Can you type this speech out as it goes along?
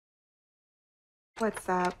What's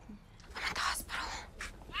up? I'm at the hospital.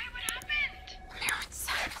 Why? What happened? It's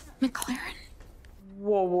McLaren.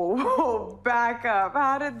 Whoa, whoa, whoa. Back up.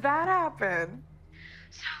 How did that happen?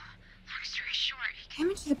 So, long story short, he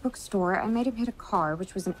came into the bookstore. I made him hit a car,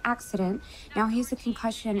 which was an accident. Now he has a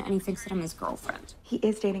concussion, and he thinks that I'm his girlfriend. He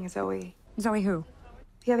is dating a Zoey. Zoey who?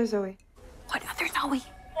 The other Zoey. What other Zoey?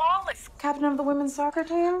 Wallace. Captain of the women's soccer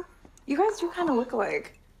team. You guys do kind of look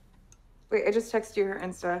alike. Wait, I just texted you her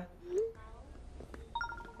Insta.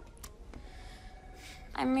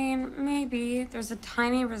 I mean, maybe. There's a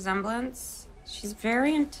tiny resemblance. She's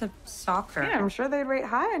very into soccer. Yeah, I'm sure they'd rate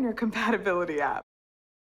high on your compatibility app.